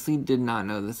honestly did not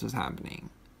know this was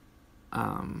happening.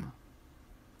 That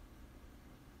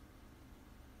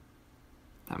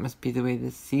must be the way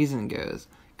this season goes,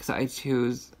 because I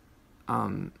chose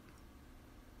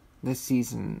this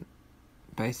season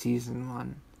by season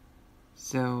 1.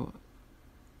 So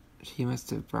she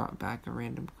must have brought back a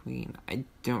random queen. I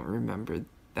don't remember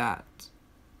that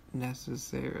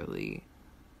necessarily,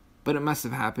 but it must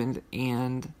have happened.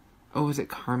 And was it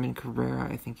Carmen Carrera?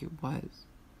 I think it was.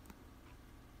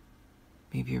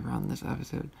 Maybe around this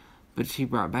episode. But she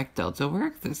brought back Delta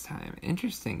Work this time.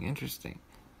 Interesting.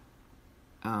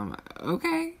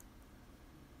 Okay.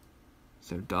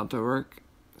 So Delta Work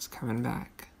is coming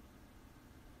back.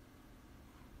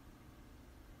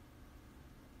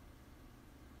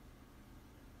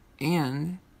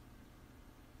 And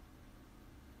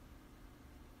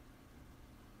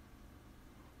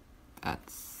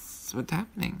that's what's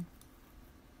happening.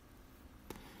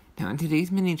 Now, in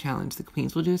today's mini challenge, the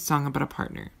queens will do a song about a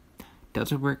partner.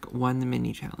 Delta Work won the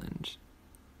mini challenge.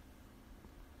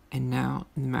 And now,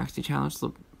 in the maxi challenge,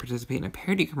 they'll participate in a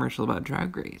parody commercial about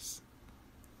Drag Race.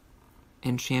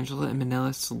 And Shangela and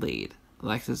Manila slayed.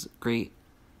 Alexis, great.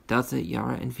 Delta,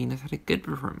 Yara, and Venus had a good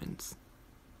performance.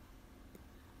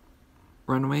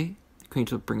 Runway, the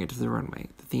queens will bring it to the runway.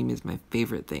 The theme is my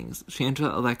favorite things.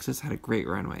 Shangela, Alexis had a great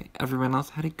runway. Everyone else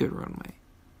had a good runway.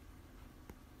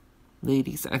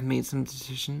 Ladies, I've made some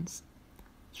decisions.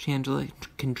 Shangela,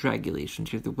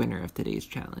 congratulations, you're the winner of today's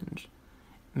challenge.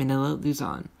 Manila,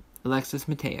 Luzon. Alexis,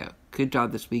 Mateo, good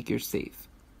job this week, you're safe.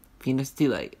 Venus,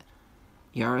 Delight.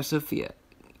 Yara, Sophia.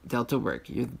 Delta Work,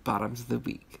 you're the bottoms of the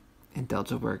week. And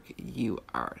Delta Work, you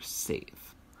are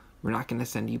safe. We're not going to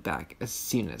send you back as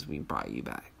soon as we brought you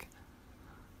back.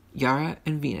 Yara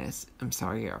and Venus, I'm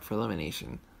sorry, Yara, for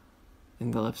elimination.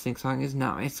 And the lip sync song is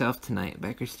Not Myself Tonight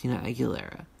by Christina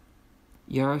Aguilera.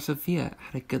 Yara Sophia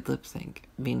had a good lip sync.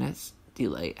 Venus,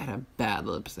 Delight had a bad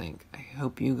lip sync. I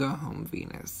hope you go home,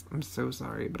 Venus. I'm so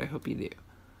sorry, but I hope you do.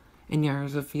 And Yara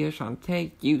Sophia,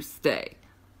 Shantae, you stay.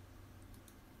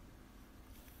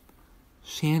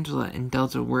 Shangela and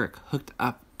Delta Work hooked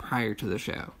up prior to the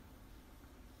show.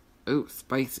 Oh,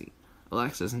 spicy.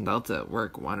 Alexis and Delta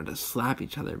Work wanted to slap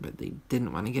each other, but they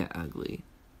didn't want to get ugly.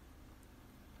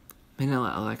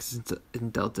 Manila, Alexis,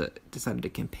 and Delta decided to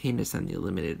campaign to send the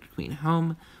eliminated queen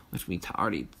home, which we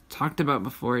already talked about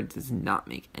before. It does not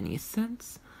make any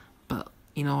sense, but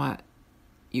you know what?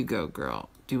 You go, girl.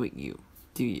 Do what you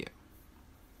do. You.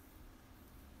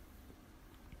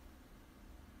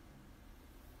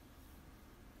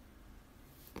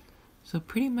 So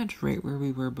pretty much right where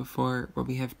we were before, where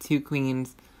we have 2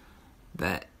 queens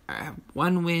that have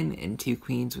 1 win and 2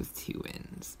 queens with 2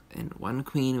 wins, and 1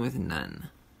 queen with none.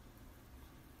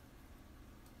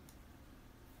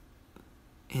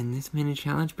 In this mini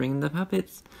challenge, bringing the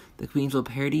puppets, the queens will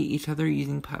parody each other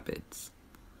using puppets.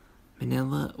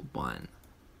 Manila won.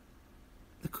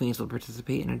 The queens will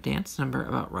participate in a dance number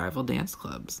about rival dance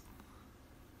clubs.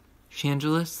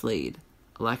 Shangela slayed.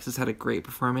 Alexis had a great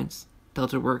performance.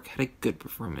 Delta Work had a good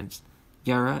performance.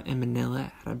 Yara and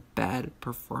Manila had a bad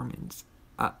performance.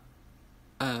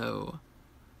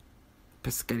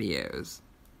 Pescadios.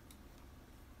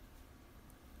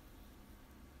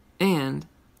 And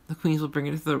the queens will bring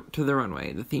it to the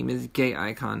runway. The theme is Gay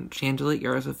Icon. Shangela,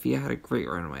 Yara, Sophia had a great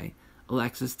runway.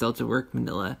 Alexis, Delta Work,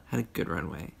 Manila had a good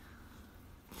runway.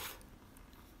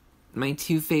 My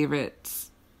 2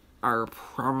 favorites are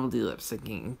probably lip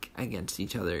syncing against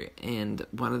each other, and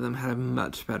one of them had a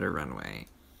much better runway.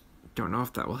 Don't know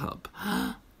if that will help.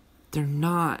 They're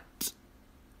not.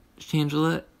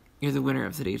 Shangela, you're the winner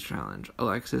of today's challenge.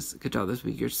 Alexis, good job this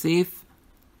week. You're safe.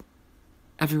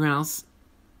 Everyone else,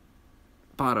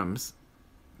 bottoms.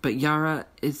 But Yara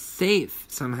is safe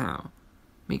somehow.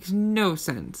 Makes no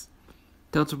sense.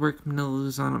 Delta work, Manila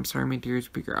Luzon, I'm sorry my dears,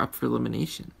 but you're up for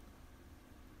elimination.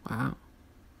 Wow.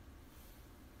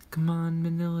 Come on,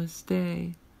 Manila,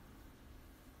 stay.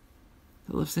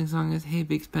 The lip sync song is Hey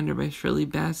Big Spender by Shirley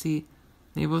Bassey.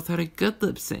 They both had a good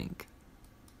lip sync.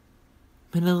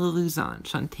 Manila Luzon,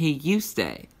 Shantae, you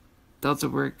stay. Delta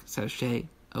work, sashay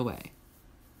away.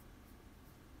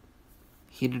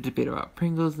 Heated debate about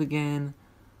Pringles again.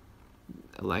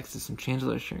 Alexis and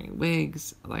Chandler sharing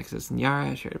wigs. Alexis and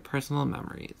Yara shared personal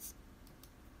memories.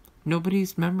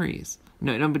 Nobody's memories.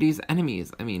 No, nobody's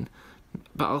enemies. I mean,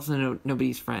 but also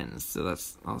nobody's friends. So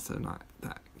that's also not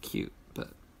that cute. But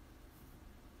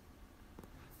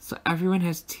so everyone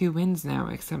has 2 wins now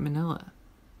except Manila.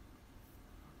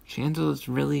 Chandler's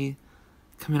really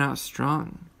coming out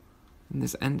strong in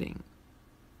this ending.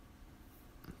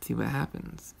 Let's see what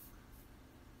happens.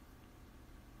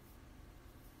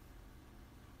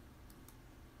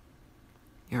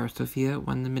 Yara Sofia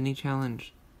won the mini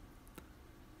challenge.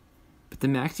 But the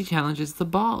maxi challenge is the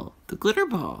ball, the glitter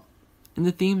ball. And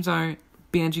the themes are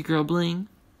Banshee Girl Bling,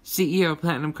 CEO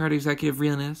Platinum Card Executive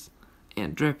Realness,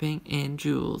 and Dripping in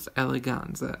Jewels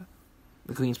Eleganza.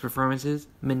 The Queen's performances,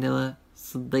 Manila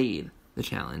slayed the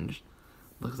challenge.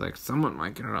 Looks like someone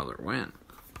might get another win.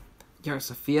 Yara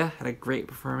Sofia had a great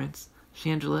performance.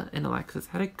 Shangela and Alexis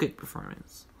had a good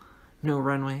performance. No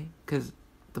runway, because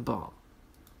the ball.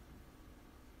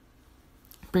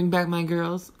 Bring back my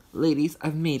girls. Ladies,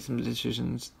 I've made some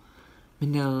decisions.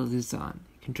 Manila Luzon,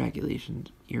 congratulations.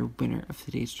 You're winner of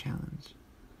today's challenge.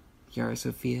 Yara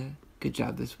Sofia, good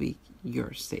job this week.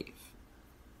 You're safe.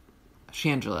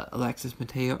 Shangela, Alexis,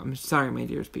 Mateo, I'm sorry, my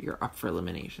dears, but you're up for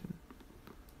elimination.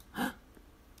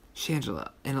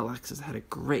 Shangela and Alexis had a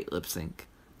great lip sync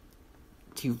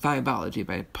to Vibology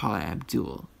by Paula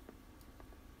Abdul.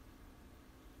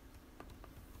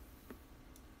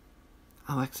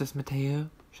 Alexis, Mateo,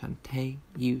 Shantae,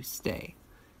 you stay.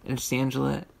 And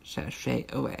Shangela, sashay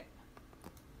away.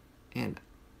 And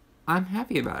I'm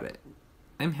happy about it.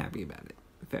 I'm happy about it.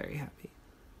 Very happy.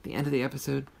 At the end of the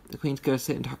episode, the queens go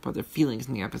sit and talk about their feelings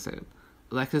in the episode.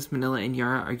 Alexis, Manila, and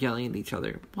Yara are yelling at each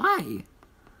other. Why?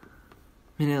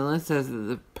 Manila says that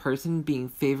the person being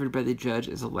favored by the judge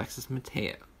is Alexis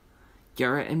Mateo.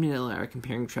 Yara and Manila are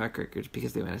comparing track records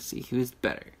because they want to see who is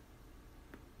better.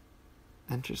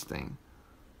 Interesting.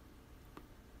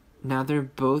 Now they're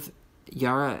both,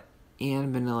 Yara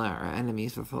and Manila are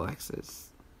enemies with Alexis.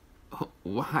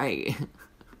 Why?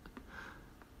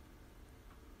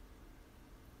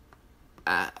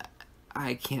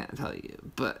 I can't tell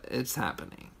you, but it's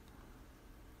happening.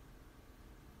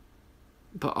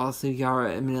 But also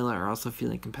Yara and Manila are also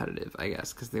feeling competitive, I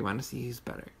guess, because they want to see who's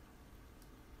better.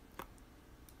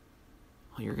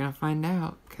 Well, you're going to find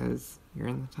out, because you're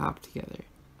in the top together.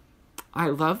 I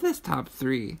love this top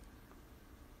 3.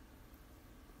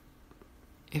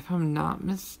 If I'm not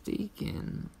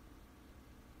mistaken,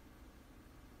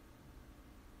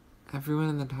 everyone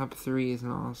in the top 3 is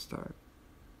an all-star.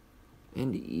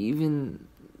 And even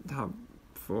top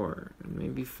 4, and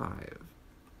maybe 5.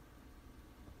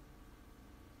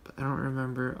 But I don't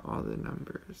remember all the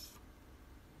numbers.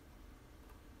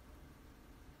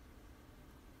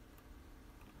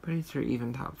 Pretty sure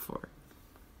even top 4.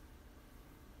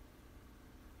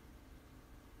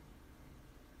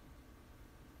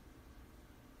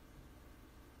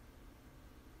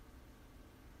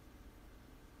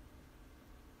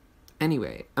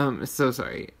 Anyway, so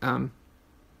sorry.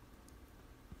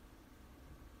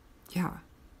 Yeah.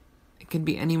 It could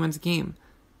be anyone's game.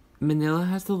 Manila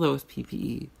has the lowest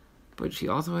PPE, but she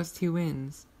also has 2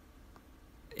 wins.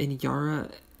 And Yara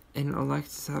and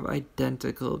Alexis have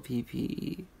identical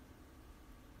PPE.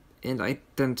 And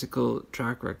identical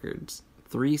track records.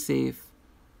 3 safe.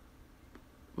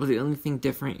 Well, the only thing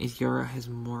different is Yara has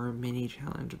more mini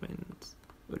challenge wins,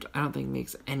 which I don't think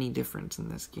makes any difference in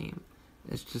this game.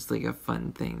 It's just like a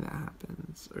fun thing that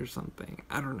happens or something.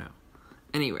 I don't know.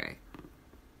 Anyway,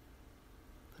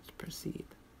 let's proceed.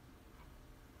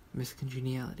 Miss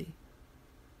Congeniality.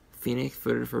 Phoenix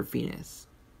voted for Venus.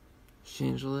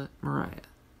 Shangela, Mariah.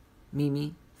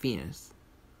 Mimi, Venus.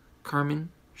 Carmen,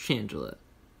 Shangela.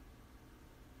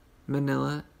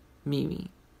 Manila,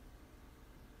 Mimi.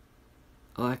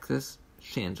 Alexis,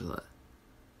 Shangela.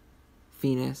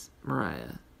 Venus,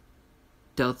 Mariah.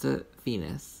 Delta,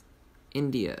 Venus.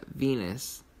 India,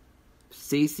 Venus.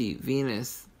 Stacy,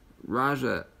 Venus.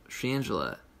 Raja,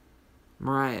 Shangela.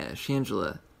 Mariah,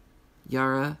 Shangela.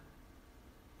 Yara,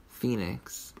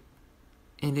 Phoenix.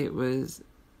 And it was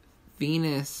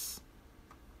Venus.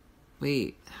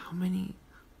 Wait, how many?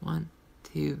 1,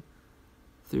 2,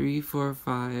 3, 4,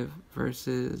 5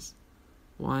 versus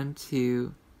 1,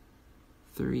 2,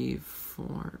 3,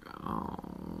 4. Oh.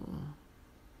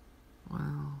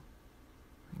 Well,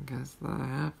 I guess that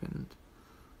happened.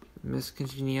 Miss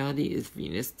Congeniality is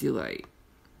Venus Delight.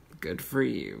 Good for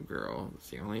you, girl. It's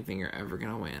the only thing you're ever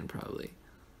gonna win, probably.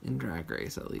 In Drag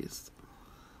Race, at least.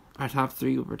 Our top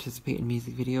 3 will participate in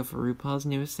music video for RuPaul's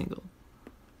newest single.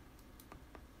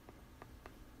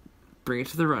 Bring It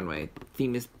to the Runway.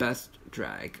 Theme is Best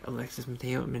Drag. Alexis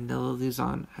Mateo and Manila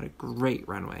Luzon had a great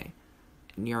runway.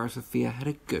 And Yara Sofia had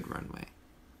a good runway.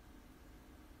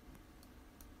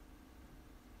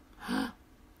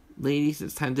 Ladies,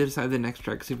 it's time to decide the next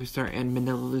drag superstar, and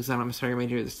Manila Luzon, I'm sorry, my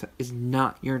dear, this is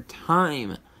not your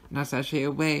time. Not sashay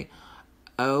away.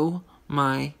 Oh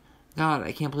my god,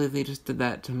 I can't believe they just did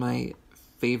that to my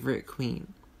favorite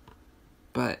queen.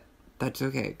 But that's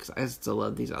okay, because I still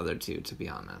love these other two, to be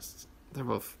honest. They're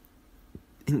both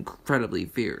incredibly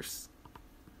fierce.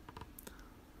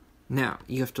 Now,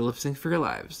 you have to lip sync for your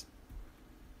lives.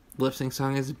 Lip sync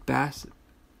song is Bass.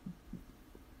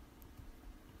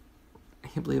 I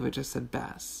can't believe I just said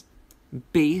bass.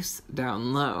 Bass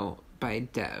Down Low by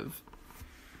Dev.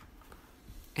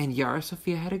 And Yara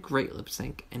Sofia had a great lip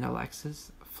sync, and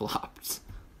Alexis flopped.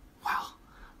 Well,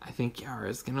 I think Yara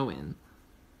is gonna win.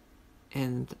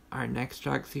 And our next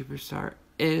drag superstar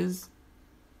is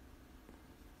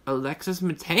Alexis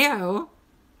Mateo.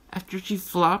 After she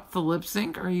flopped the lip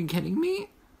sync, are you kidding me?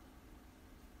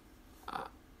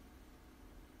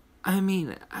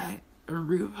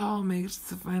 RuPaul makes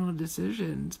the final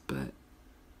decisions, but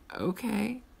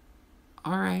okay.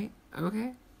 Alright,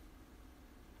 okay.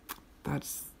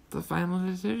 That's the final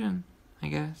decision, I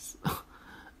guess.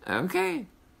 Okay.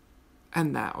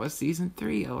 And that was season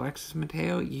 3. Alexis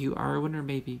Mateo, you are a winner,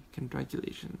 baby.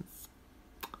 Congratulations.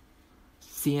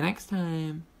 See you next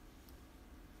time.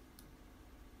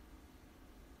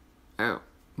 Oh,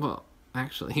 well,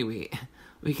 actually,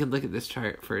 we can look at this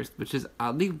chart first, which is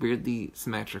oddly weirdly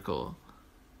symmetrical,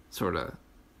 sorta.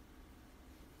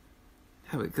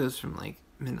 How it goes from, like,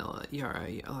 Manila, Yara,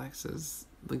 Alexis,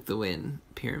 like, the win,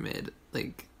 pyramid,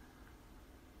 like,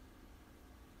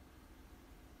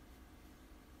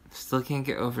 still can't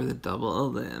get over the double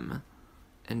Elim,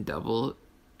 and double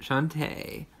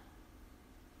Shantae,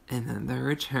 and then the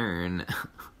return.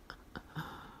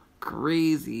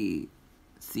 Crazy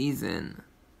season.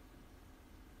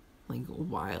 Like,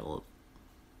 wild.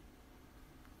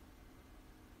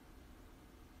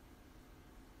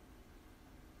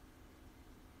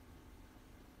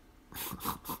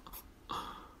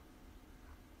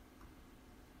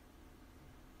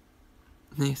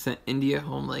 They sent India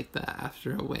home like that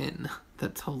after a win.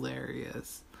 That's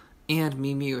hilarious. And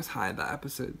Mimi was high that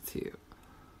episode too.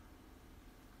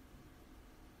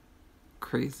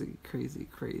 Crazy, crazy,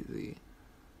 crazy.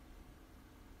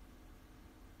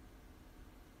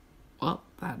 Well,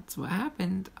 that's what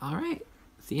happened. Alright.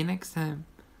 See you next time.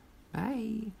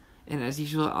 Bye. And as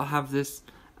usual, I'll have this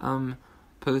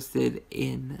posted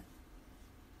in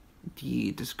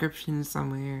the description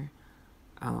somewhere.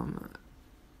 On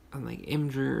like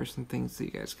Imgur or something, so you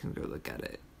guys can go look at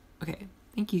it. Okay.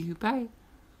 Thank you. Bye.